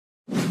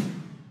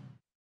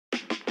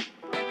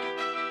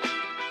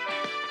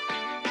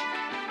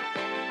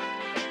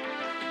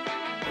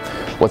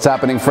What's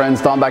happening,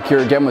 friends? Don back here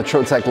again with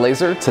Trotec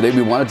Laser. Today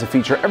we wanted to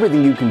feature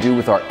everything you can do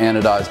with our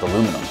anodized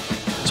aluminum.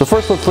 So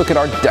first let's look at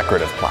our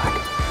decorative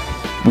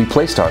plaque. We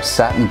placed our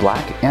satin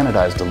black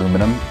anodized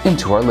aluminum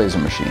into our laser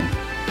machine.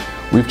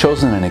 We've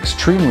chosen an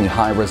extremely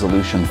high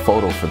resolution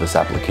photo for this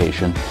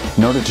application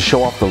in order to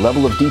show off the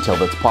level of detail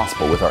that's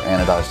possible with our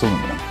anodized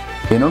aluminum.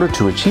 In order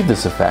to achieve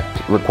this effect,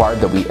 it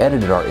required that we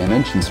edited our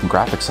image in some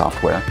graphic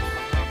software.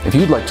 If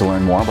you'd like to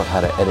learn more about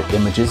how to edit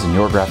images in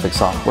your graphic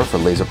software for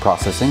laser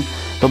processing,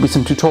 there'll be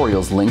some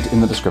tutorials linked in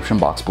the description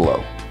box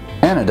below.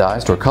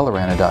 Anodized or color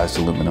anodized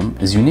aluminum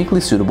is uniquely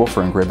suitable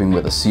for engraving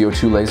with a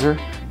CO2 laser,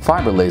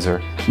 fiber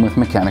laser, and with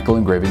mechanical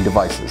engraving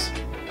devices.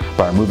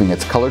 By removing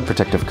its colored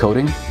protective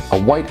coating,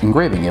 a white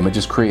engraving image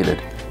is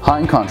created, high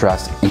in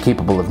contrast and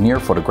capable of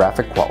near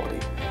photographic quality.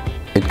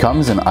 It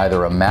comes in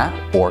either a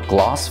matte or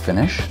gloss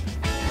finish,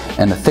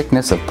 and a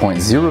thickness of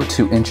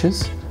 0.02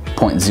 inches,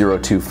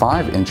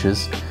 0.025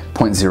 inches,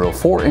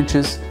 0.04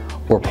 inches,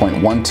 or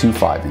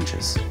 0.125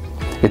 inches.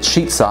 Its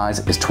sheet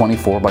size is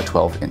 24 by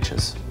 12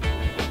 inches.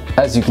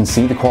 As you can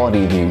see, the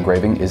quality of the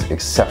engraving is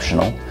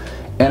exceptional.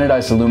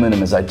 Anodized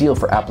aluminum is ideal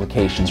for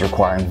applications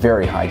requiring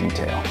very high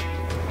detail.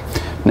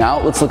 Now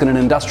let's look at an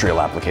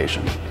industrial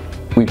application.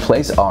 We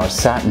place our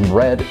satin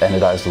red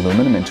anodized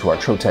aluminum into our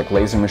Trotec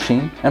laser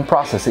machine and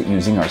process it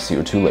using our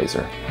CO2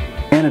 laser.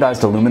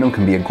 Anodized aluminum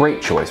can be a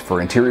great choice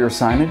for interior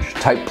signage,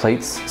 type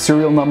plates,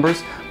 serial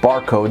numbers,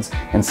 barcodes,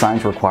 and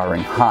signs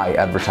requiring high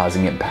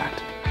advertising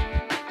impact.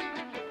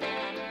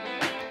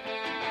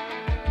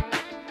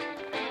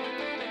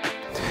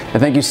 And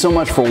thank you so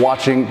much for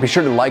watching. Be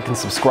sure to like and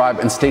subscribe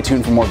and stay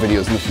tuned for more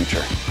videos in the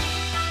future.